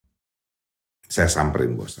Saya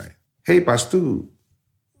samperin bos saya. Hey Pastu,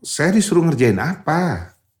 saya disuruh ngerjain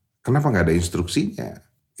apa? Kenapa gak ada instruksinya?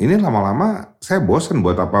 Ini lama-lama saya bosan,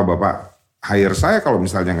 buat apa Bapak hire saya kalau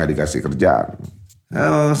misalnya gak dikasih kerjaan.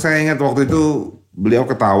 Saya ingat waktu itu beliau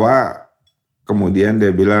ketawa, kemudian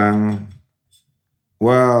dia bilang,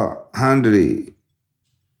 well Handri,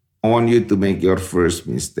 I want you to make your first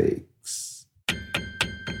mistakes.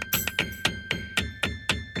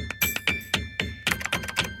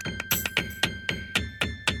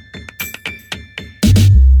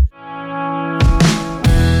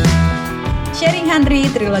 Sharing Handri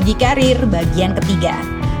Trilogi Karir bagian ketiga.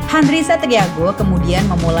 Handri Satriago kemudian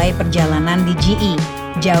memulai perjalanan di GE.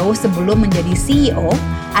 Jauh sebelum menjadi CEO,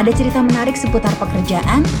 ada cerita menarik seputar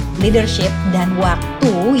pekerjaan, leadership, dan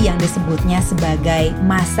waktu yang disebutnya sebagai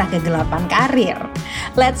masa kegelapan karir.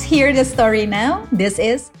 Let's hear the story now. This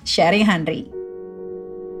is Sharing Handri.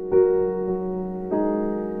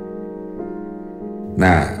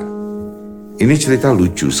 Nah, ini cerita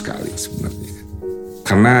lucu sekali sebenarnya.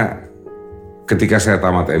 Karena ketika saya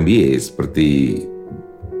tamat MBA, seperti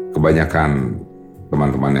kebanyakan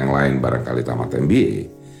teman-teman yang lain barangkali tamat MBA,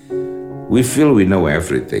 we feel we know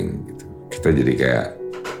everything. Gitu. Kita jadi kayak,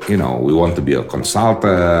 we want to be a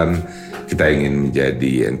consultant, kita ingin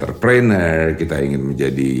menjadi entrepreneur, kita ingin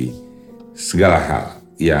menjadi segala hal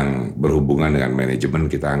yang berhubungan dengan manajemen,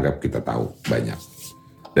 kita anggap kita tahu banyak.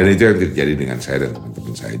 Dan itu yang terjadi dengan saya dan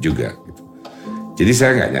teman-teman saya juga. Gitu. Jadi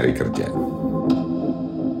saya nggak nyari kerja.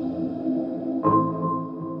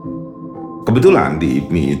 Kebetulan di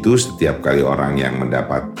IPMI itu setiap kali orang yang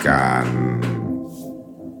mendapatkan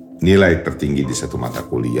nilai tertinggi di satu mata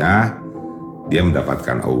kuliah, dia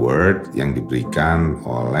mendapatkan award yang diberikan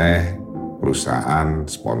oleh perusahaan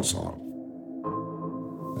sponsor.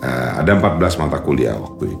 Ada 14 mata kuliah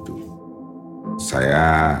waktu itu.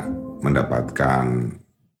 Saya mendapatkan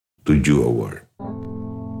 7 award.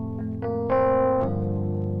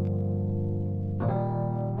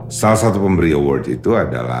 Salah satu pemberi award itu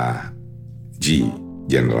adalah GE,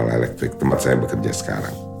 General Electric, tempat saya bekerja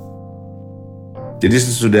sekarang. Jadi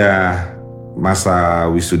sesudah masa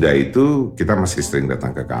wisuda itu, kita masih sering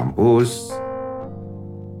datang ke kampus.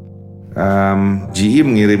 GE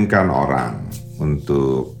mengirimkan orang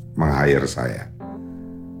untuk meng-hire saya.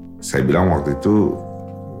 Saya bilang waktu itu,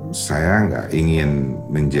 saya nggak ingin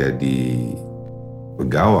menjadi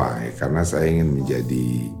pegawai, karena saya ingin menjadi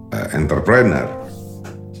entrepreneur.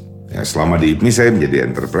 Ya, selama di IPMI saya menjadi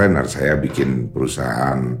entrepreneur, saya bikin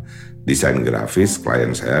perusahaan desain grafis,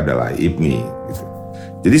 klien saya adalah IPMI. Gitu.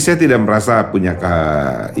 Jadi saya tidak merasa punya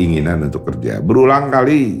keinginan untuk kerja. Berulang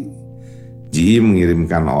kali GE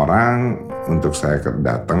mengirimkan orang untuk saya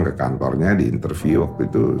datang ke kantornya di interview. Waktu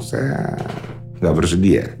itu saya nggak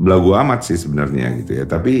bersedia. Belagu amat sih sebenarnya gitu ya.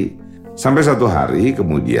 Tapi sampai satu hari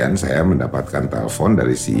kemudian saya mendapatkan telepon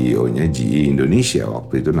dari CEO-nya GE Indonesia.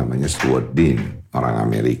 Waktu itu namanya Stuart Dean. Orang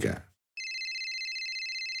Amerika.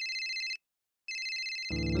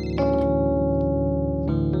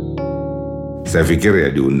 Saya pikir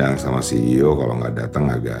ya diundang sama CEO, kalau nggak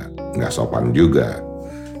datang agak nggak sopan juga.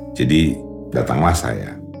 Jadi datanglah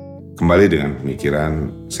saya. Kembali dengan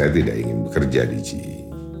pemikiran saya tidak ingin bekerja di GE.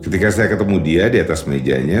 Ketika saya ketemu dia, di atas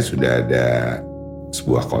mejanya sudah ada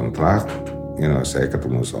sebuah kontrak. Saya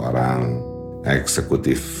ketemu seorang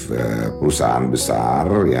eksekutif perusahaan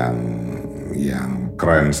besar yang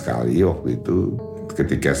keren sekali waktu itu.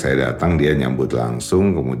 Ketika saya datang, dia nyambut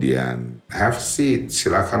langsung, kemudian have seat,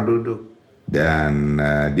 silakan duduk. Dan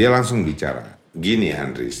dia langsung bicara, gini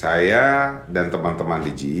Handri, saya dan teman-teman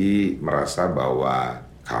di GE merasa bahwa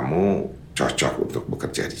kamu cocok untuk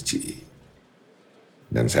bekerja di GE.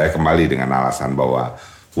 Dan saya kembali dengan alasan bahwa,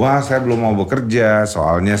 wah saya belum mau bekerja,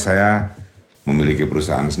 soalnya saya memiliki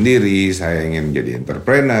perusahaan sendiri, saya ingin menjadi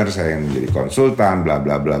entrepreneur, saya ingin menjadi konsultan, bla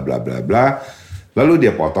bla bla bla bla bla. Lalu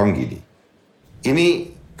dia potong gini,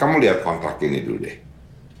 ini kamu lihat kontrak ini dulu deh.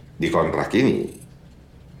 Di kontrak ini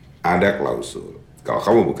ada klausul, kalau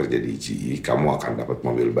kamu bekerja di GE, kamu akan dapat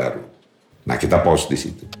mobil baru. Nah kita pause di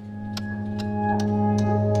situ.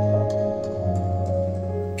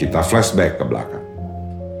 Kita flashback ke belakang.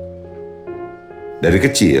 Dari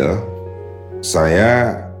kecil,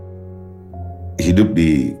 saya hidup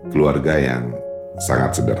di keluarga yang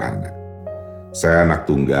sangat sederhana. Saya anak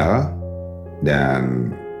tunggal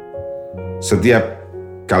dan setiap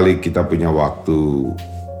kali kita punya waktu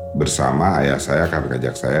bersama, ayah saya akan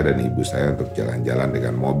ngajak saya dan ibu saya untuk jalan-jalan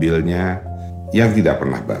dengan mobilnya yang tidak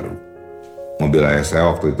pernah baru. Mobil ayah saya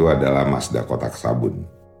waktu itu adalah Mazda kotak sabun.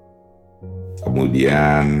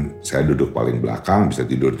 Kemudian saya duduk paling belakang, bisa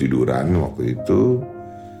tidur-tiduran waktu itu.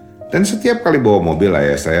 Dan setiap kali bawa mobil,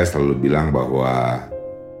 ayah saya selalu bilang bahwa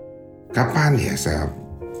kapan ya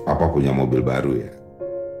papa punya mobil baru ya?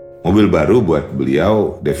 Mobil baru buat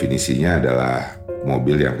beliau definisinya adalah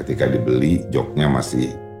mobil yang ketika dibeli joknya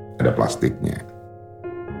masih ada plastiknya.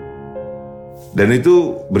 Dan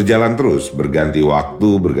itu berjalan terus, berganti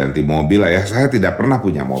waktu, berganti mobil. Ayah saya tidak pernah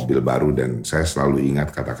punya mobil baru dan saya selalu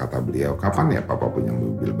ingat kata-kata beliau, kapan ya papa punya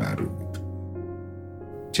mobil baru? Gitu.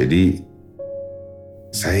 Jadi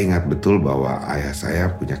saya ingat betul bahwa ayah saya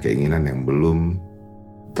punya keinginan yang belum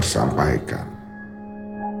tersampaikan.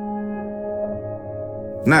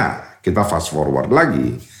 Nah, kita fast forward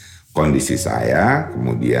lagi, kondisi saya,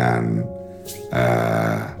 kemudian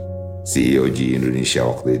CEO GE Indonesia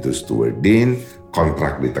waktu itu Stuart Dean,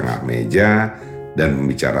 kontrak di tengah meja, dan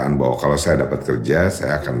pembicaraan bahwa kalau saya dapat kerja,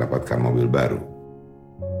 saya akan dapatkan mobil baru.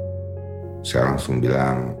 Saya langsung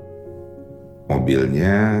bilang,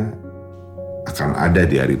 mobilnya akan ada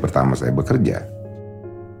di hari pertama saya bekerja.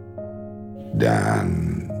 Dan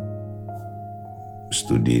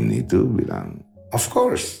Studin itu bilang, of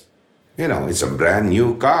course, it's a brand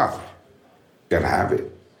new car, can have it.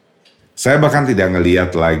 Saya bahkan tidak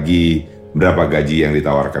ngelihat lagi berapa gaji yang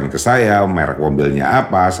ditawarkan ke saya, merek mobilnya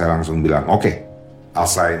apa. Saya langsung bilang, okay, I'll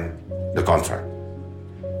sign the contract.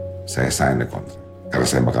 Saya sign the contract karena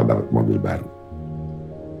saya bakal dapat mobil baru.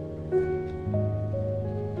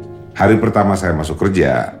 Hari pertama saya masuk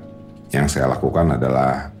kerja, yang saya lakukan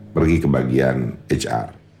adalah pergi ke bagian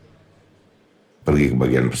HR. Pergi ke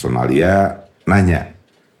bagian personalia, nanya,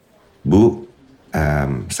 Bu,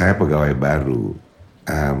 saya pegawai baru.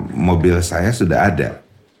 Mobil saya sudah ada.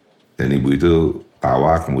 Dan ibu itu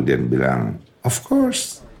tawa kemudian bilang, of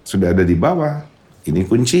course, sudah ada di bawah. Ini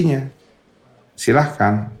kuncinya.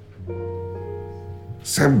 Silahkan.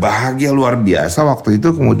 Saya bahagia luar biasa waktu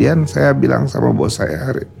itu. Kemudian saya bilang sama bos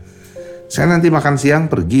saya nanti makan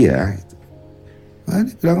siang pergi ya. Nah,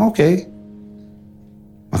 dia bilang oke.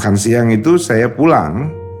 Makan siang itu saya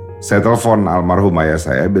pulang. Saya telepon almarhum ayah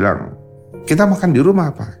saya bilang, kita makan di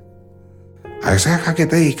rumah apa? Ayah saya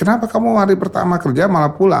kaget, kenapa kamu hari pertama kerja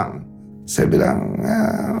malah pulang? Saya bilang,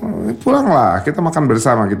 pulanglah, kita makan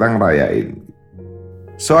bersama, kita ngerayain.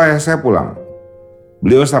 So ayah saya pulang,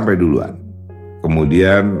 beliau sampai duluan.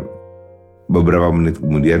 Kemudian beberapa menit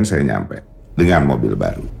kemudian saya nyampe dengan mobil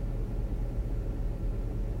baru.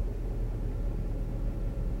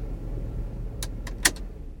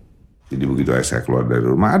 Jadi begitu ayah saya keluar dari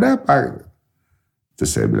rumah, ada apa?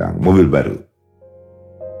 Terus saya bilang, mobil baru.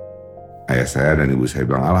 Ayah saya dan ibu saya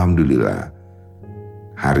bilang, alhamdulillah,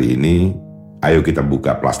 hari ini ayo kita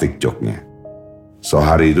buka plastik joknya. So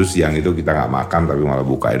hari itu siang itu kita gak makan tapi malah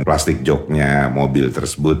bukain plastik joknya mobil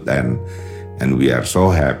tersebut, and we are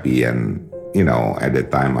so happy, and at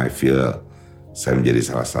that time I feel saya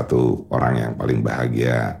menjadi salah satu orang yang paling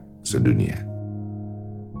bahagia sedunia.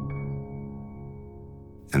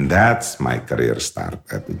 And that's my career start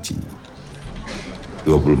at the GE.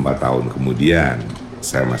 24 tahun kemudian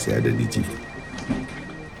saya masih ada di GE.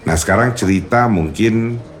 Nah sekarang cerita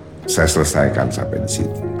mungkin saya selesaikan sampai di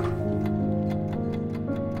situ.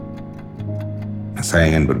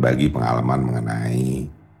 Saya ingin berbagi pengalaman mengenai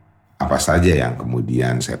apa saja yang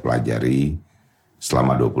kemudian saya pelajari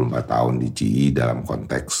selama 24 tahun di GE dalam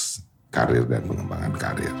konteks karir dan pengembangan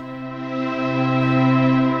karir.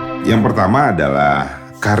 Yang pertama adalah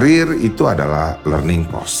karir itu adalah learning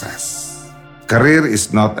process. Career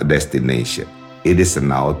is not a destination. It is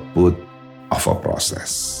an output of a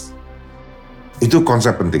process. Itu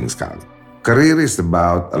konsep penting sekali. Career is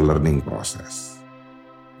about a learning process.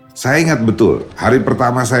 Saya ingat betul, hari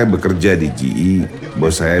pertama saya bekerja di GE,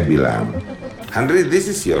 bos saya bilang, Henry, this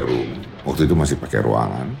is your room. Waktu itu masih pakai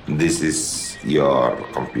ruangan. This is your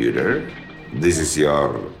computer. This is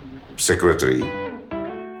your secretary.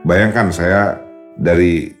 Bayangkan saya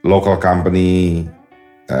dari local company,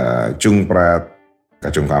 Kacung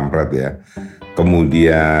Kampret ya.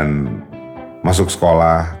 Kemudian masuk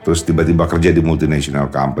sekolah, terus tiba-tiba kerja di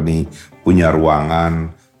multinational company, punya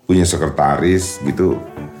ruangan, punya sekretaris gitu.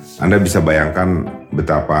 Anda bisa bayangkan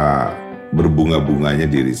betapa berbunga-bunganya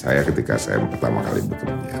diri saya ketika saya pertama kali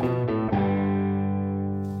bekerja.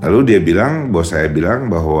 Lalu dia bilang, bos saya bilang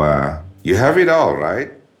bahwa you have it all,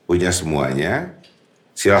 right? Punya semuanya,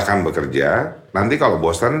 silakan bekerja. Nanti kalau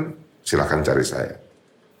bosan, silakan cari saya.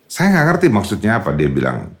 Saya nggak ngerti maksudnya apa dia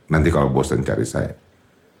bilang, nanti kalau bosan cari saya.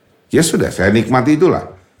 Ya sudah, saya nikmati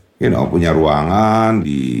itulah. Punya ruangan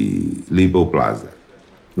di Lipo Plaza.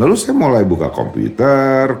 Lalu saya mulai buka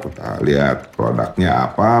komputer, kita lihat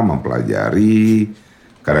produknya apa, mempelajari.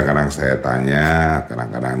 Kadang-kadang saya tanya,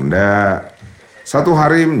 kadang-kadang enggak. Satu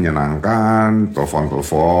hari menyenangkan,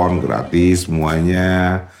 telepon-telepon, gratis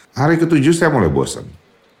semuanya. Hari ke-7 saya mulai bosan.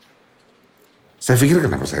 Saya pikir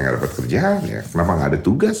kenapa saya nggak dapat kerjaan ya? Kenapa nggak ada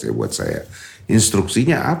tugas ya buat saya?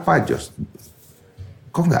 Instruksinya apa, Jos?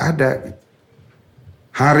 Kok nggak ada?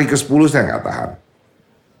 Hari ke-10 saya nggak tahan.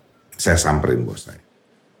 Saya samperin bos saya.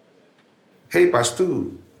 Hei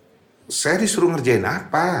Pastu, saya disuruh ngerjain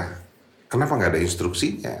apa? Kenapa nggak ada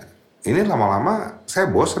instruksinya? Ini lama-lama saya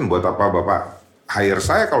bosan, buat apa Bapak hire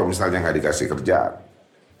saya kalau misalnya nggak dikasih kerjaan.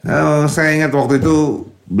 Saya ingat waktu itu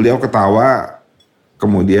beliau ketawa,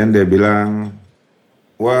 kemudian dia bilang,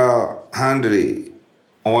 well, Handri,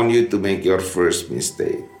 I want you to make your first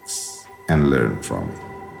mistakes and learn from it.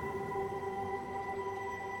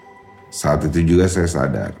 Saat itu juga saya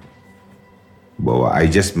sadar bahwa I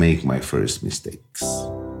just make my first mistakes.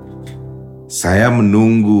 Saya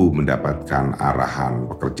menunggu mendapatkan arahan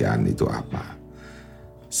pekerjaan itu apa.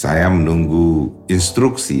 Saya menunggu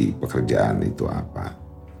instruksi pekerjaan itu apa.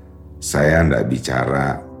 Saya tidak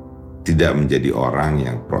bicara, tidak menjadi orang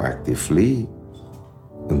yang proactively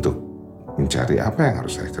untuk mencari apa yang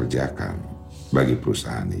harus saya kerjakan bagi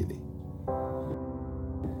perusahaan ini.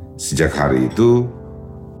 Sejak hari itu,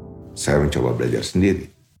 saya mencoba belajar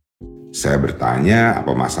sendiri. Saya bertanya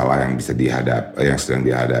apa masalah yang sedang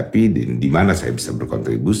dihadapi dan di mana saya bisa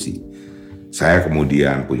berkontribusi. Saya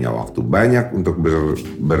kemudian punya waktu banyak untuk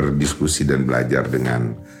berdiskusi dan belajar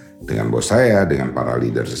dengan bos saya, dengan para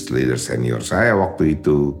leader senior saya waktu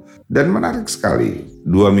itu. Dan menarik sekali,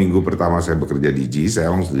 2 minggu pertama saya bekerja di GE,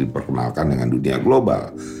 saya langsung diperkenalkan dengan dunia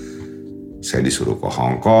global. Saya disuruh ke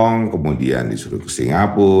Hong Kong, kemudian disuruh ke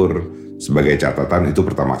Singapura. Sebagai catatan, itu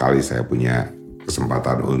pertama kali saya punya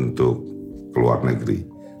kesempatan untuk keluar negeri.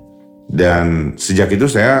 Dan sejak itu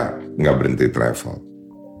saya nggak berhenti travel.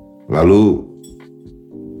 Lalu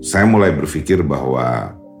saya mulai berpikir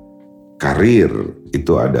bahwa karir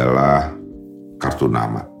itu adalah kartu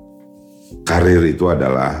nama. Karir itu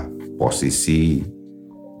adalah posisi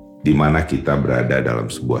di mana kita berada dalam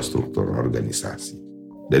sebuah struktur organisasi.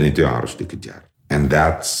 Dan itu yang harus dikejar. And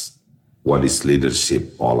that's what is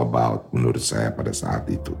leadership all about menurut saya pada saat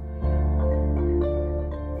itu.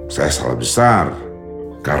 Saya salah besar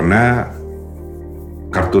karena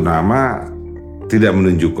kartu nama tidak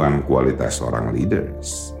menunjukkan kualitas seorang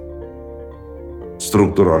leaders.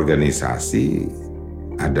 Struktur organisasi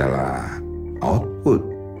adalah output.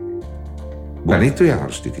 Bukan itu yang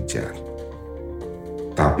harus dikejar.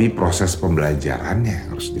 Tapi proses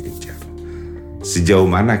pembelajarannya harus dikejar. Sejauh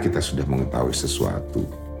mana kita sudah mengetahui sesuatu.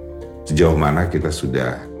 Sejauh mana kita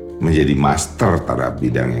sudah menjadi master terhadap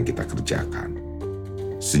bidang yang kita kerjakan.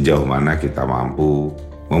 Sejauh mana kita mampu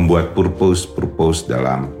membuat purpose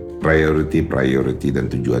dalam priority dan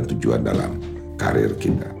tujuan dalam karir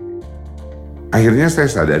kita. Akhirnya saya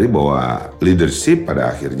sadari bahwa leadership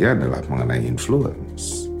pada akhirnya adalah mengenai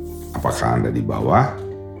influence. Apakah Anda di bawah,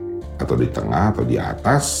 atau di tengah, atau di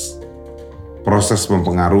atas, proses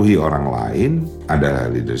mempengaruhi orang lain adalah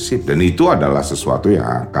leadership. Dan itu adalah sesuatu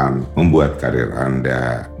yang akan membuat karir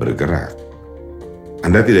Anda bergerak.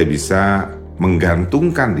 Anda tidak bisa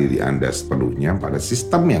menggantungkan diri Anda sepenuhnya pada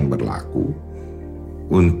sistem yang berlaku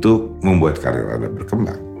untuk membuat karir Anda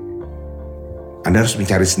berkembang. Anda harus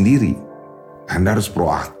mencari sendiri. Anda harus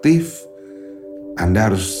proaktif. Anda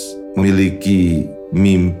harus memiliki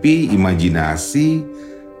mimpi, imajinasi,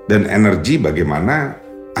 dan energi bagaimana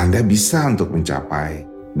Anda bisa untuk mencapai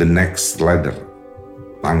the next ladder,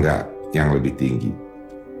 tangga yang lebih tinggi.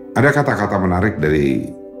 Ada kata-kata menarik dari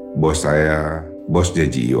bosnya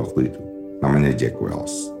GE waktu itu. Namanya Jack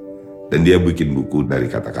Welch. Dan dia bikin buku dari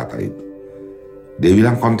kata-kata itu. Dia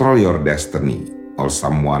bilang, control your destiny or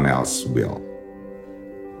someone else will.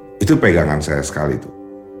 Itu pegangan saya sekali tuh.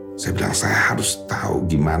 Saya bilang, saya harus tahu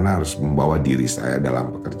gimana harus membawa diri saya dalam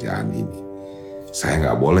pekerjaan ini. Saya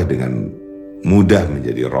nggak boleh dengan mudah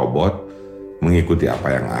menjadi robot, mengikuti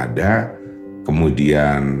apa yang ada,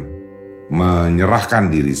 kemudian menyerahkan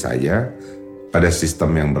diri saya pada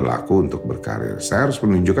sistem yang berlaku untuk berkarir. Saya harus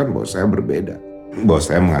menunjukkan bahwa saya berbeda, bahwa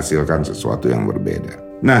saya menghasilkan sesuatu yang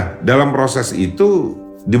berbeda. Nah, dalam proses itu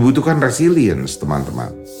dibutuhkan resilience,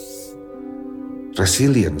 teman-teman.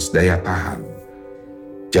 Resilience, daya tahan.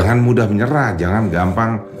 Jangan mudah menyerah, jangan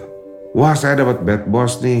gampang, wah saya dapat bad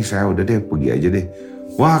boss nih, saya udah deh pergi aja deh.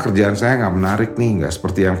 Wah kerjaan saya nggak menarik nih, nggak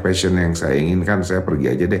seperti yang passion yang saya inginkan, saya pergi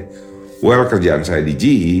aja deh. Well, kerjaan saya di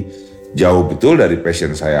GE jauh betul dari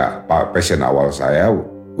passion awal saya,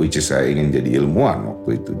 which is saya ingin jadi ilmuwan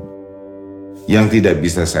waktu itu. Yang tidak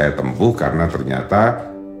bisa saya tempuh karena ternyata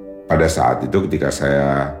pada saat itu ketika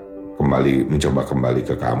saya mencoba kembali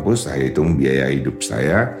ke kampus, saya hitung biaya hidup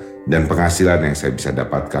saya dan penghasilan yang saya bisa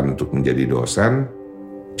dapatkan untuk menjadi dosen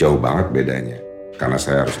jauh banget bedanya. Karena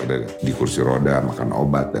saya harus ada di kursi roda, makan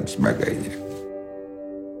obat dan sebagainya.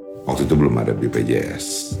 Waktu itu belum ada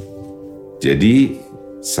BPJS. Jadi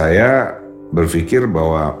saya berpikir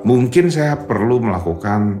bahwa mungkin saya perlu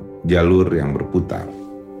melakukan jalur yang berputar.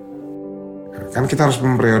 Kan kita harus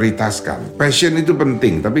memprioritaskan. Passion itu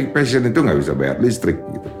penting, tapi passion itu nggak bisa bayar listrik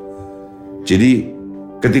gitu. Jadi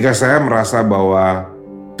ketika saya merasa bahwa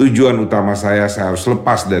tujuan utama saya harus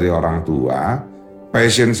lepas dari orang tua,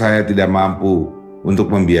 passion saya tidak mampu untuk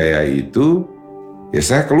membiayai itu, ya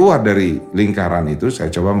saya keluar dari lingkaran itu, saya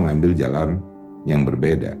coba mengambil jalan yang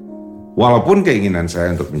berbeda. Walaupun keinginan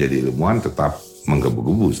saya untuk menjadi ilmuwan tetap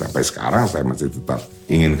menggebu-gebu, sampai sekarang saya masih tetap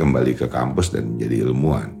ingin kembali ke kampus dan menjadi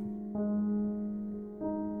ilmuwan.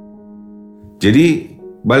 Jadi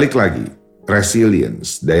balik lagi,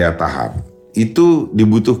 resilience, daya tahan, itu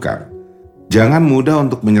dibutuhkan. Jangan mudah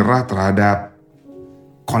untuk menyerah terhadap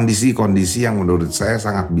kondisi-kondisi yang menurut saya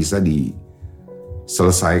sangat bisa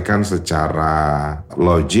diselesaikan secara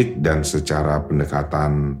logik dan secara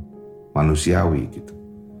pendekatan manusiawi gitu.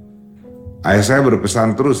 Ayah saya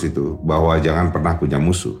berpesan terus itu bahwa jangan pernah punya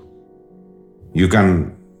musuh.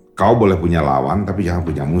 Kau boleh punya lawan tapi jangan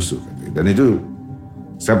punya musuh. Dan itu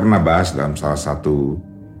saya pernah bahas dalam salah satu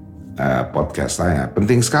podcast saya.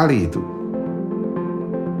 Penting sekali itu.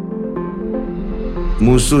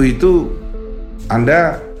 Musuh itu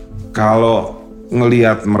Anda kalau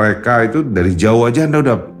ngelihat mereka itu dari jauh aja Anda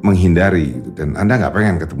udah menghindari gitu. Dan Anda gak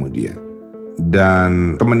pengen ketemu dia.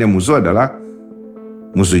 Dan temannya musuh adalah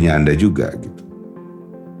musuhnya Anda juga gitu.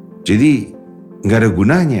 Jadi gak ada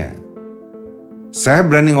gunanya. Saya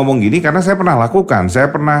berani ngomong gini karena saya pernah lakukan. Saya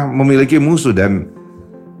pernah memiliki musuh dan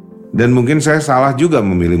mungkin saya salah juga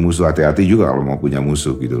memilih musuh. Hati-hati juga kalau mau punya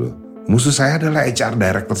musuh gitu loh. Musuh saya adalah HR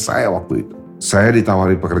director saya waktu itu. Saya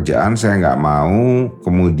ditawari pekerjaan, saya gak mau.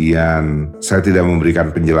 Kemudian saya tidak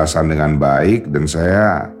memberikan penjelasan dengan baik dan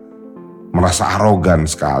saya merasa arogan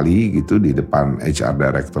sekali gitu di depan HR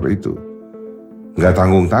director itu. Gak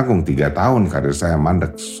tanggung-tanggung 3 tahun karir saya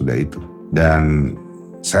mandek sudah itu. Dan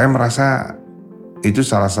saya merasa itu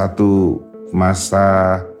salah satu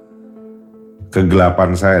masa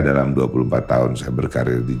kegelapan saya dalam 24 tahun saya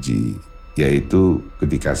berkarir di GE. Yaitu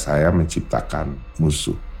ketika saya menciptakan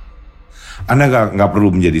musuh. Anda gak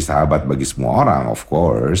perlu menjadi sahabat bagi semua orang, of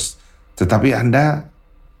course. Tetapi Anda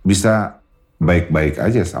bisa baik-baik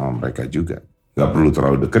aja sama mereka juga. Gak perlu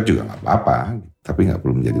terlalu dekat juga gak apa-apa. Tapi gak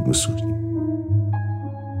perlu menjadi musuhnya.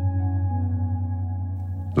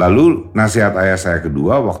 Lalu nasihat ayah saya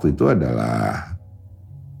kedua waktu itu adalah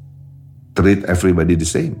treat everybody the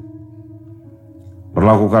same.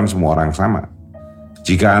 Perlakukan semua orang sama.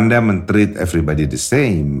 Jika Anda men-treat everybody the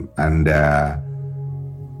same, Anda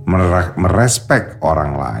merespek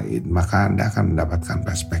orang lain, maka Anda akan mendapatkan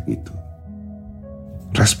respek itu.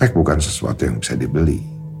 Respek bukan sesuatu yang bisa dibeli.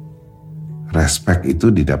 Respek itu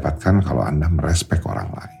didapatkan kalau Anda merespek orang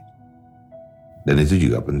lain. Dan itu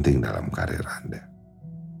juga penting dalam karir Anda.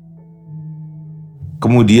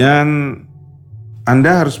 Kemudian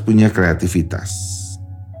Anda harus punya kreativitas.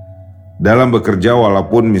 Dalam bekerja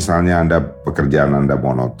walaupun misalnya pekerjaan Anda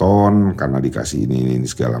monoton karena dikasih ini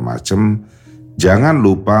segala macam, jangan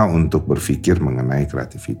lupa untuk berpikir mengenai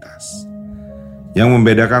kreativitas. Yang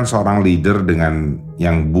membedakan seorang leader dengan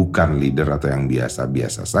yang bukan leader atau yang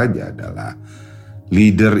biasa-biasa saja adalah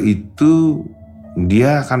leader itu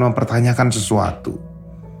dia akan mempertanyakan sesuatu.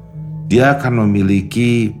 Dia akan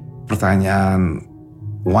memiliki pertanyaan,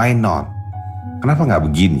 why not? Kenapa nggak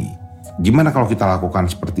begini? Gimana kalau kita lakukan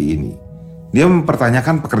seperti ini? Dia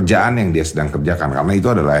mempertanyakan pekerjaan yang dia sedang kerjakan karena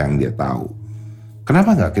itu adalah yang dia tahu.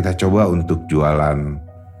 Kenapa nggak kita coba untuk jualan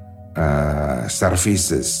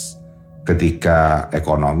services ketika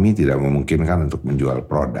ekonomi tidak memungkinkan untuk menjual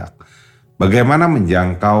produk? Bagaimana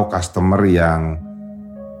menjangkau customer yang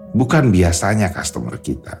bukan biasanya customer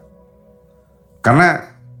kita?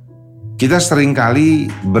 Karena kita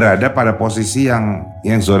seringkali berada pada posisi yang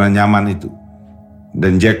zona nyaman itu.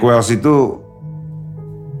 Dan Jack Welch itu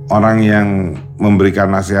orang yang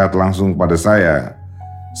memberikan nasihat langsung pada saya.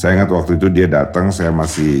 Saya ingat waktu itu dia datang, saya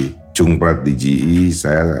masih cungpret di GE,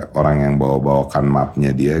 saya orang yang bawa-bawakan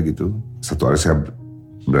mapnya dia gitu. Satu hari saya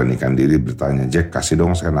beranikan diri bertanya, Jack kasih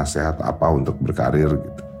dong saya nasihat apa untuk berkarir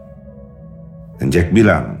gitu. Dan Jack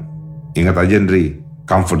bilang, ingat aja Andri,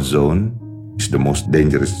 comfort zone is the most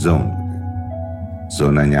dangerous zone.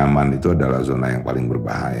 Zona nyaman itu adalah zona yang paling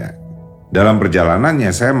berbahaya. Dalam perjalanannya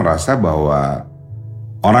saya merasa bahwa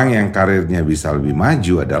orang yang karirnya bisa lebih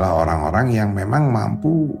maju adalah orang-orang yang memang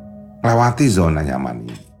mampu melewati zona nyaman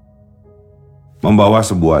ini. Membawa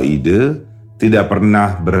sebuah ide, tidak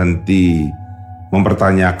pernah berhenti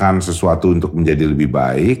mempertanyakan sesuatu untuk menjadi lebih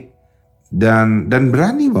baik, dan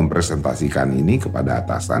berani mempresentasikan ini kepada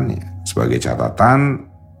atasannya. Sebagai catatan,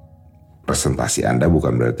 presentasi Anda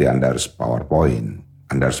bukan berarti Anda harus PowerPoint.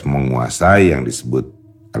 Anda harus menguasai yang disebut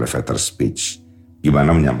elevator speech.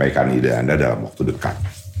 Gimana menyampaikan ide Anda dalam waktu dekat.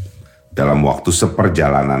 Dalam waktu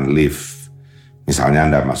seperjalanan lift. Misalnya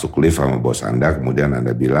Anda masuk lift sama bos Anda, kemudian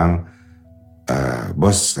Anda bilang,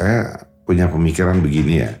 bos saya punya pemikiran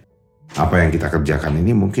begini ya. Apa yang kita kerjakan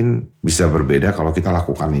ini mungkin bisa berbeda kalau kita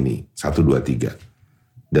lakukan ini. 1, 2, 3.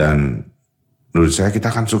 Dan menurut saya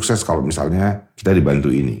kita akan sukses kalau misalnya kita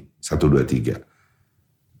dibantu ini. 1, 2,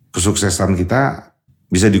 3. Kesuksesan kita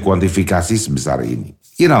bisa dikuantifikasi sebesar ini.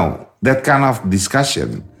 You know, that kind of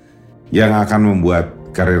discussion yang akan membuat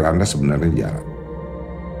karir Anda sebenarnya jalan.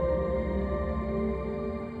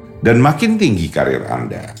 Dan makin tinggi karir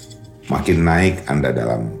Anda, makin naik Anda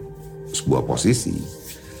dalam sebuah posisi,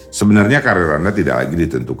 sebenarnya karir Anda tidak lagi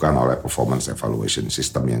ditentukan oleh performance evaluation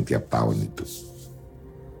system yang tiap tahun itu.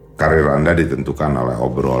 Karir Anda ditentukan oleh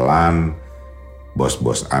obrolan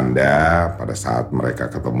bos-bos Anda pada saat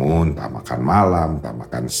mereka ketemu, entah makan malam, entah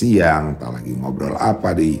makan siang, entah lagi ngobrol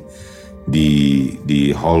apa di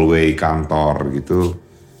hallway kantor gitu.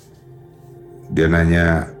 Dia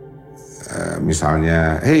nanya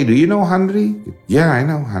misalnya, hey, do you know Henry? Yeah, I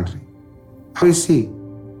know Henry. How is he?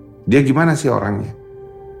 Dia gimana sih orangnya?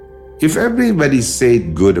 If everybody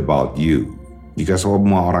said good about you, jika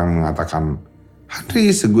semua orang mengatakan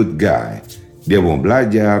Henry is a good guy, dia mau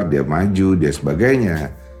belajar, dia maju, dia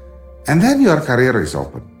sebagainya, and then your career is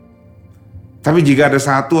open. Tapi jika ada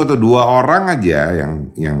 1 atau 2 orang aja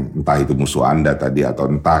yang entah itu musuh Anda tadi atau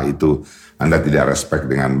entah itu Anda tidak respect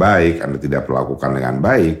dengan baik, Anda tidak perlakukan dengan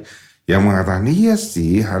baik, yang mengatakan iya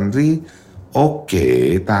sih Henry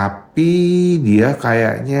oke, tapi dia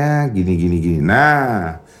kayaknya gini.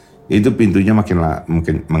 Nah, itu pintunya makin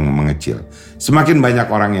mengecil. Semakin banyak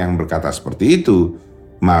orang yang berkata seperti itu,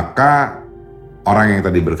 maka orang yang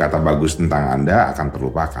tadi berkata bagus tentang Anda akan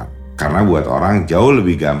terlupakan. Karena buat orang jauh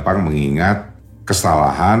lebih gampang mengingat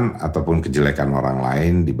kesalahan ataupun kejelekan orang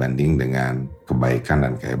lain dibanding dengan kebaikan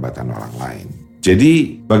dan kehebatan orang lain.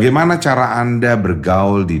 Jadi bagaimana cara Anda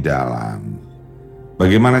bergaul di dalam?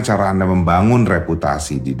 Bagaimana cara Anda membangun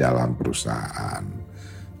reputasi di dalam perusahaan?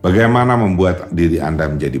 Bagaimana membuat diri Anda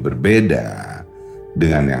menjadi berbeda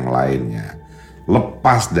dengan yang lainnya?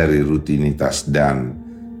 Lepas dari rutinitas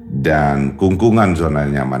dan kungkungan zona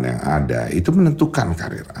nyaman yang ada, itu menentukan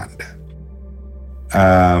karir Anda.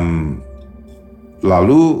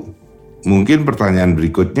 Lalu mungkin pertanyaan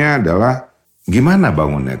berikutnya adalah gimana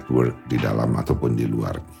bangun network di dalam ataupun di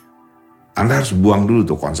luarnya? Anda harus buang dulu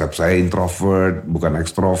tuh konsep saya introvert, bukan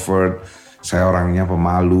extrovert, saya orangnya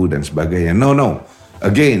pemalu dan sebagainya. No.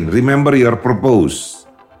 Again, remember your purpose.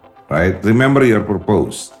 Right? Remember your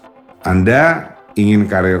purpose. Anda ingin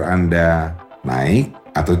karir Anda naik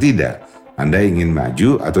atau tidak? Anda ingin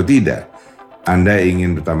maju atau tidak? Anda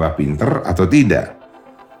ingin bertambah pinter atau tidak?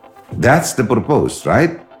 That's the purpose,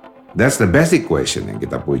 right? That's the basic question yang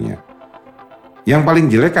kita punya. Yang paling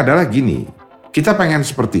jelek adalah gini, kita pengen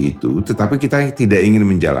seperti itu, tetapi kita tidak ingin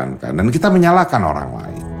menjalankan, dan kita menyalahkan orang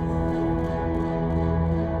lain.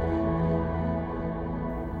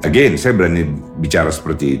 Again, saya berani bicara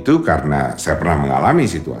seperti itu karena saya pernah mengalami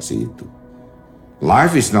situasi itu.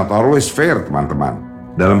 Life is not always fair, teman-teman.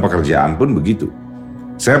 Dalam pekerjaan pun begitu.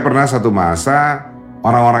 Saya pernah satu masa,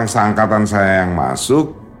 orang-orang seangkatan saya yang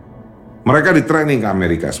masuk, mereka di training ke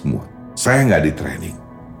Amerika semua. Saya nggak di training.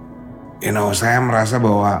 Saya merasa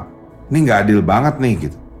bahwa ini nggak adil banget nih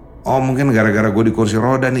gitu. Oh mungkin gara-gara gue di kursi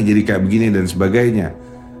roda nih jadi kayak begini dan sebagainya.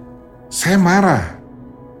 Saya marah.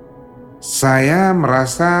 Saya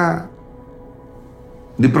merasa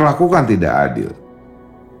diperlakukan tidak adil.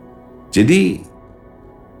 Jadi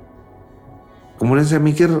kemudian saya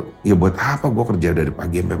mikir, ya buat apa gue kerja dari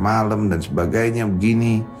pagi sampai malam dan sebagainya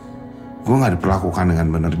begini. Gue gak diperlakukan dengan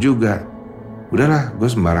benar juga. Udahlah, gue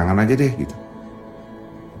sembarangan aja deh gitu.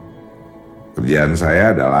 Kerjaan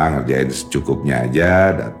saya adalah ngerjain secukupnya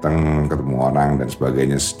aja, datang ketemu orang dan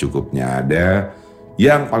sebagainya secukupnya ada.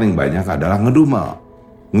 Yang paling banyak adalah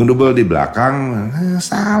ngedumel di belakang,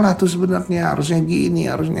 salah tuh sebenarnya, harusnya gini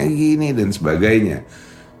dan sebagainya.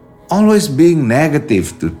 Always being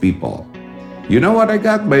negative to people. You know what I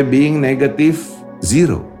got by being negative?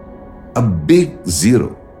 0. A big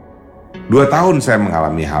 0. 2 tahun saya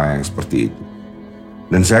mengalami hal yang seperti itu.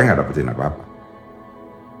 Dan saya gak dapetin apa-apa.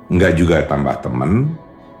 Nggak juga tambah temen,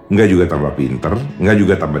 nggak juga tambah pinter, nggak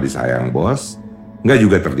juga tambah disayang bos, nggak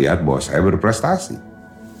juga terlihat bahwa saya berprestasi.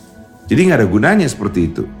 Jadi nggak ada gunanya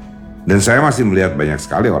seperti itu. Dan saya masih melihat banyak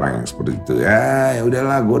sekali orang yang seperti itu. Ya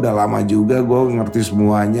udahlah, gue udah lama juga, gue ngerti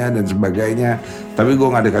semuanya dan sebagainya. Tapi gue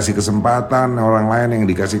nggak dikasih kesempatan, orang lain yang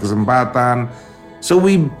dikasih kesempatan. So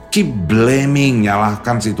we keep blaming,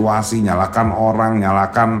 nyalahkan situasi, nyalahkan orang,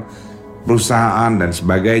 nyalahkan perusahaan dan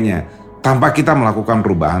sebagainya. Tanpa kita melakukan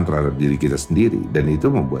perubahan terhadap diri kita sendiri. Dan itu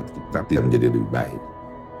membuat kita tidak menjadi lebih baik.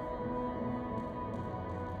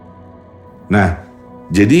 Nah,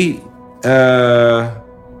 jadi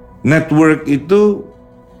network itu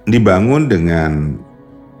dibangun dengan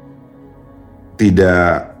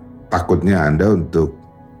tidak takutnya Anda untuk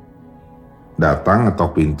datang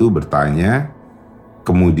atau pintu bertanya,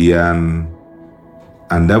 kemudian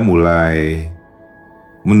Anda mulai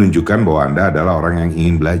menunjukkan bahwa Anda adalah orang yang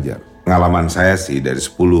ingin belajar. Pengalaman saya sih dari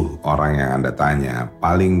 10 orang yang Anda tanya,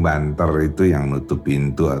 paling banter itu yang nutup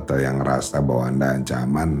pintu atau yang ngerasa bahwa Anda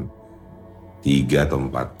ancaman 3 atau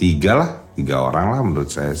 4. 3 orang lah menurut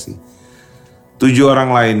saya sih. 7 orang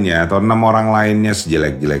lainnya atau 6 orang lainnya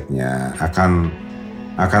sejelek-jeleknya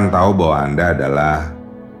akan tahu bahwa Anda adalah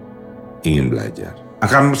ingin belajar.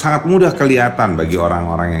 Akan sangat mudah kelihatan bagi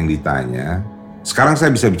orang-orang yang ditanya. Sekarang saya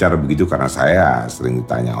bisa bicara begitu karena saya sering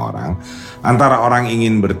ditanya orang. Antara orang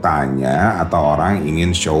ingin bertanya atau orang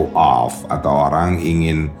ingin show off atau orang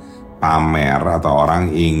ingin pamer atau orang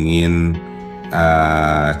ingin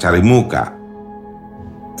cari muka.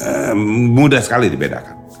 Mudah sekali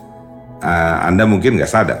dibedakan. Anda mungkin gak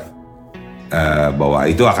sadar bahwa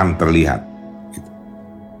itu akan terlihat. Gitu.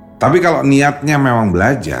 Tapi kalau niatnya memang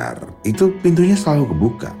belajar, itu pintunya selalu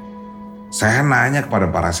kebuka. Saya nanya kepada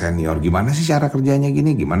para senior, gimana sih cara kerjanya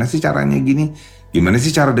gini, gimana sih caranya gini, gimana sih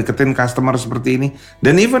cara deketin customer seperti ini.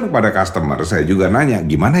 Dan even kepada customer saya juga nanya,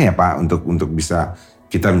 gimana ya Pak untuk bisa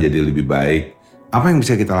kita menjadi lebih baik. Apa yang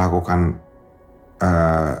bisa kita lakukan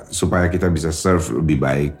supaya kita bisa serve lebih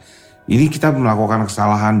baik. Ini kita melakukan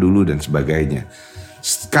kesalahan dulu dan sebagainya.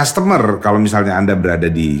 Customer, kalau misalnya Anda berada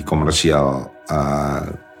di commercial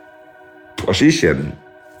position,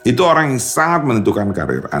 itu orang yang sangat menentukan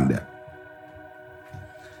karir Anda.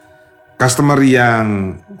 Customer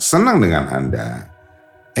yang senang dengan Anda,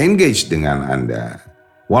 engage dengan Anda,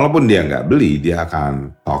 walaupun dia nggak beli, dia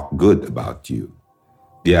akan talk good about you.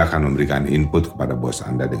 Dia akan memberikan input kepada bos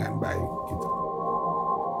Anda dengan baik. Gitu.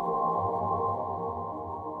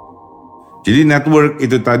 Jadi network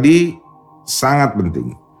itu tadi sangat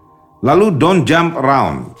penting. Lalu don't jump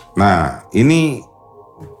around. Nah, ini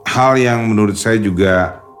hal yang menurut saya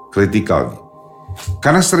juga kritikal nih.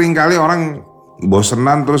 Karena seringkali orang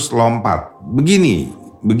bosenan terus lompat.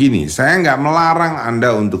 Begini, saya nggak melarang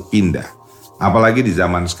Anda untuk pindah. Apalagi di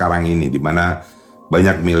zaman sekarang ini, di mana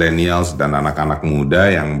banyak millennials dan anak-anak muda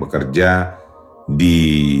yang bekerja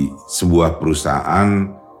di sebuah perusahaan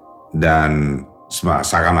dan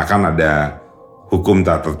seakan-akan ada hukum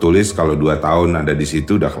tak tertulis kalau 2 tahun ada di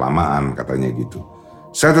situ udah kelamaan katanya gitu.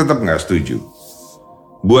 Saya tetap nggak setuju.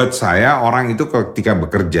 Buat saya orang itu ketika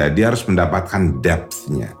bekerja dia harus mendapatkan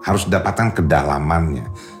depth-nya, harus mendapatkan kedalamannya.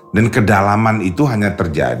 Dan kedalaman itu hanya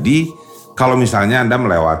terjadi kalau misalnya Anda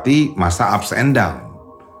melewati masa ups and down.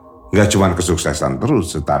 Gak cuma kesuksesan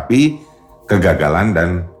terus, tetapi kegagalan dan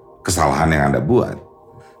kesalahan yang Anda buat.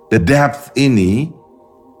 The depth ini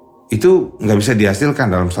itu gak bisa dihasilkan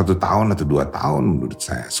dalam 1 tahun atau 2 tahun menurut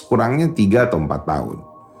saya. Sekurangnya 3 atau 4 tahun.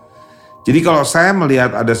 Jadi kalau saya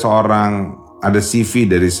melihat ada CV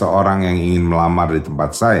dari seorang yang ingin melamar di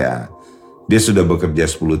tempat saya, dia sudah bekerja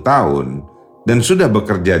 10 tahun dan sudah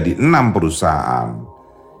bekerja di 6 perusahaan,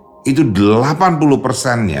 itu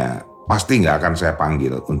 80%-nya pasti nggak akan saya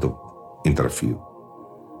panggil untuk interview.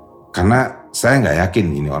 Karena saya nggak yakin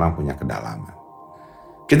ini orang punya kedalaman.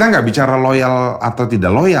 Kita nggak bicara loyal atau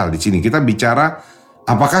tidak loyal di sini, kita bicara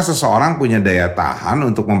apakah seseorang punya daya tahan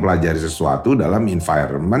untuk mempelajari sesuatu dalam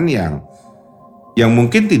environment yang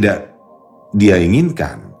mungkin tidak dia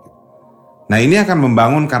inginkan. Nah, ini akan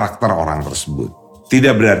membangun karakter orang tersebut.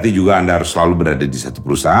 Tidak berarti juga Anda harus selalu berada di satu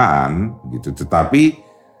perusahaan gitu, tetapi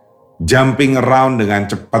jumping around dengan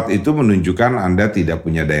cepat itu menunjukkan Anda tidak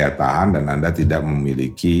punya daya tahan dan Anda tidak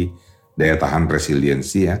memiliki daya tahan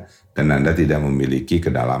resiliensi ya, dan Anda tidak memiliki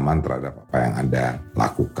kedalaman terhadap apa yang Anda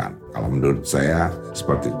lakukan. Kalau menurut saya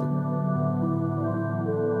seperti itu.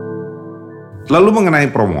 Lalu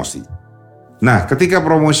mengenai promosi. Nah, ketika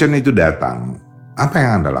promotion itu datang, apa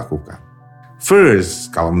yang Anda lakukan?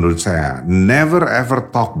 First, kalau menurut saya, never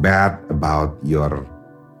ever talk bad about your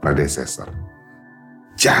predecessor.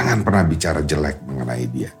 Jangan pernah bicara jelek mengenai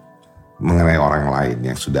dia, mengenai orang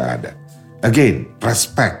lain yang sudah ada. Again,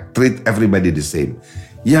 respect, treat everybody the same.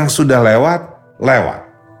 Yang sudah lewat.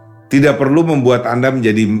 Tidak perlu membuat Anda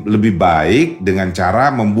menjadi lebih baik dengan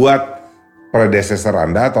cara membuat predecessor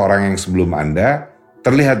Anda atau orang yang sebelum Anda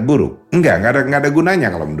terlihat buruk. Enggak ada gunanya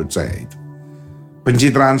kalau menurut saya itu.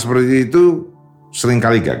 Pencitraan seperti itu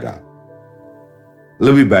seringkali gagal.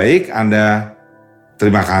 Lebih baik Anda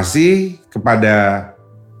Terima kasih kepada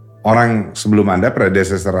orang sebelum Anda,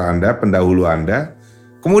 predecessor Anda, pendahulu Anda.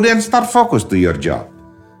 Kemudian start focus to your job.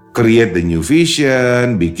 Create the new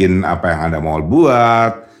vision, bikin apa yang Anda mau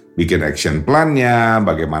buat, bikin action plan-nya,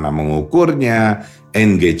 bagaimana mengukurnya,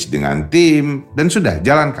 engage dengan tim, dan sudah,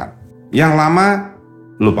 jalankan. Yang lama,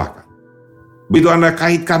 lupakan. Begitu Anda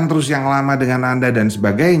kaitkan terus yang lama dengan Anda dan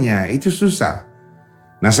sebagainya, itu susah.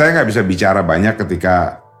 Nah, saya nggak bisa bicara banyak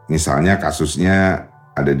ketika misalnya kasusnya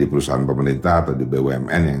ada di perusahaan pemerintah atau di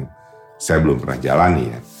BUMN yang saya belum pernah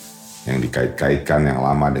jalani ya. Yang dikait-kaitkan yang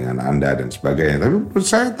lama dengan Anda dan sebagainya. Tapi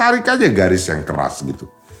saya tarik aja garis yang keras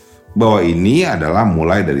gitu. Bahwa ini adalah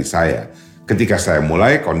mulai dari saya. Ketika saya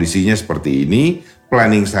mulai kondisinya seperti ini,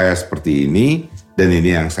 planning saya seperti ini, dan ini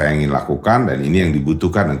yang saya ingin lakukan, dan ini yang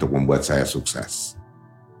dibutuhkan untuk membuat saya sukses.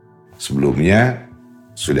 Sebelumnya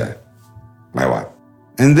sudah lewat.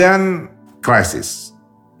 And then crisis.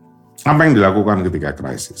 Apa yang dilakukan ketika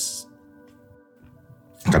krisis?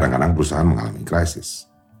 Kadang-kadang perusahaan mengalami krisis.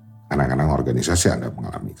 Kadang-kadang organisasi Anda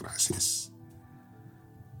mengalami krisis.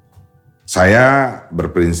 Saya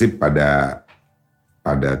berprinsip pada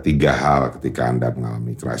 3 hal ketika Anda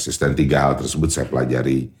mengalami krisis. Dan 3 hal tersebut saya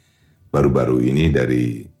pelajari baru-baru ini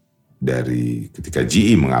dari ketika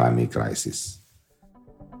GE mengalami krisis.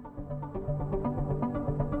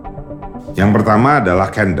 Yang pertama adalah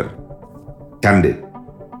candid.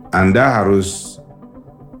 Anda harus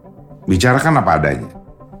bicarakan apa adanya.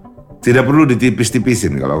 Tidak perlu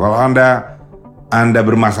ditipis-tipisin. Kalau Anda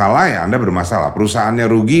bermasalah, ya Anda bermasalah.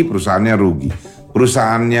 Perusahaannya rugi.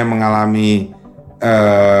 Perusahaannya mengalami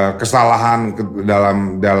kesalahan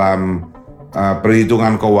dalam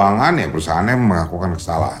perhitungan keuangan, ya perusahaannya melakukan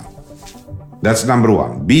kesalahan. That's number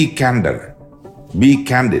 1. Be candid.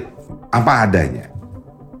 Apa adanya.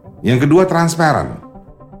 Yang kedua, transparan.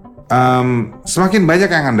 Semakin banyak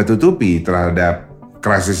yang Anda tutupi terhadap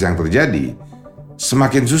krisis yang terjadi,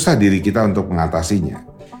 semakin susah diri kita untuk mengatasinya.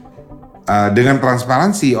 Dengan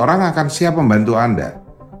transparansi, orang akan siap membantu Anda.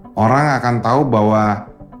 Orang akan tahu bahwa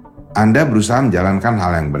Anda berusaha menjalankan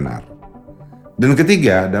hal yang benar. Dan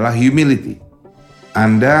ketiga adalah humility.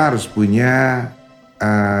 Anda harus punya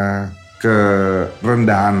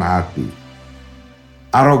kerendahan hati.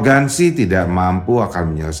 Arogansi tidak mampu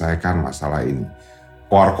akan menyelesaikan masalah ini.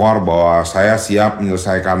 Koar-koar bahwa saya siap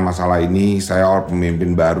menyelesaikan masalah ini, saya orang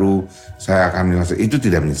pemimpin baru, saya akan menyelesaikan. Itu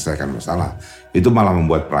tidak menyelesaikan masalah. Itu malah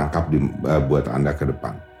membuat perangkap buat Anda ke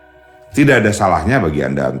depan. Tidak ada salahnya bagi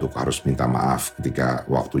Anda untuk harus minta maaf ketika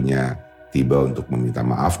waktunya tiba untuk meminta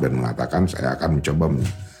maaf dan mengatakan saya akan mencoba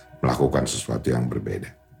melakukan sesuatu yang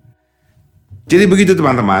berbeda. Jadi begitu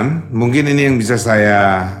teman-teman, mungkin ini yang bisa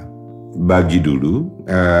saya bagi dulu.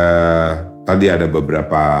 Tadi ada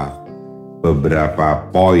beberapa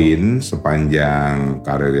poin sepanjang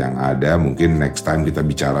karir yang ada. Mungkin next time kita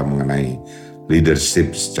bicara mengenai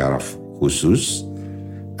leadership secara khusus.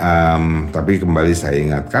 Tapi kembali saya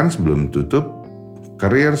ingatkan sebelum tutup,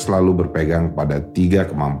 karir selalu berpegang pada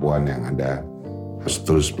 3 kemampuan yang Anda harus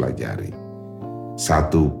terus pelajari.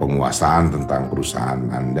 1, penguasaan tentang perusahaan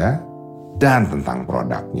Anda dan tentang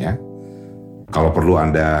produknya. Kalau perlu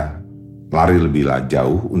Anda lari lebih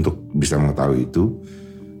jauh untuk bisa mengetahui itu.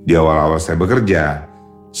 Di awal-awal saya bekerja,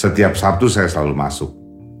 setiap Sabtu saya selalu masuk,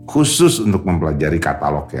 khusus untuk mempelajari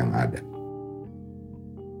katalog yang ada.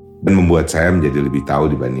 Dan membuat saya menjadi lebih tahu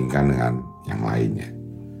dibandingkan dengan yang lainnya.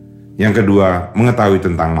 Yang kedua, mengetahui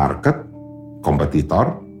tentang market,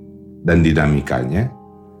 kompetitor, dan dinamikanya.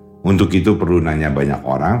 Untuk itu perlu nanya banyak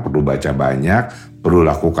orang, perlu baca banyak, perlu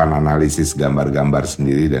lakukan analisis gambar-gambar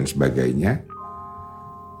sendiri dan sebagainya.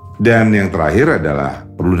 Dan yang terakhir adalah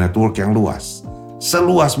perlu network yang luas.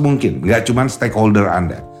 Seluas mungkin, nggak cuma stakeholder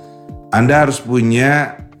Anda. Anda harus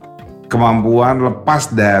punya kemampuan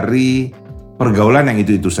lepas dari pergaulan yang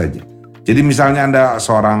itu-itu saja. Jadi misalnya Anda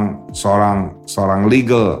seorang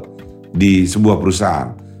legal di sebuah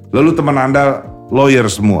perusahaan, lalu teman Anda lawyer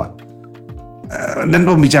semua, dan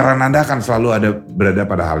pembicaraan Anda akan selalu berada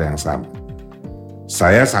pada hal yang sama.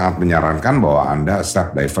 Saya sangat menyarankan bahwa Anda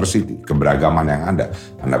accept diversity, keberagaman yang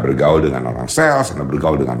Anda bergaul dengan orang sales, Anda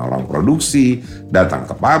bergaul dengan orang produksi, datang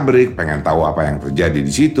ke pabrik, pengen tahu apa yang terjadi di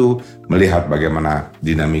situ, melihat bagaimana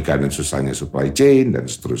dinamika dan susahnya supply chain, dan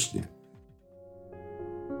seterusnya.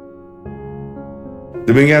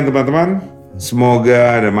 Demikian teman-teman,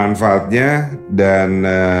 semoga ada manfaatnya, dan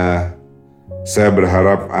saya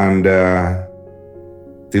berharap Anda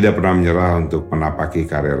tidak pernah menyerah untuk menapaki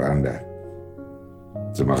karir Anda.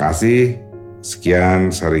 Terima kasih.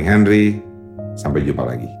 Sekian sharing Henry. Sampai jumpa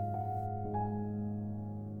lagi.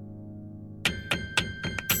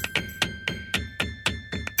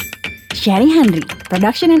 Sharing Handry.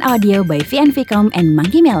 Production and audio by VNVcom and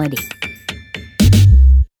Monkey Melody.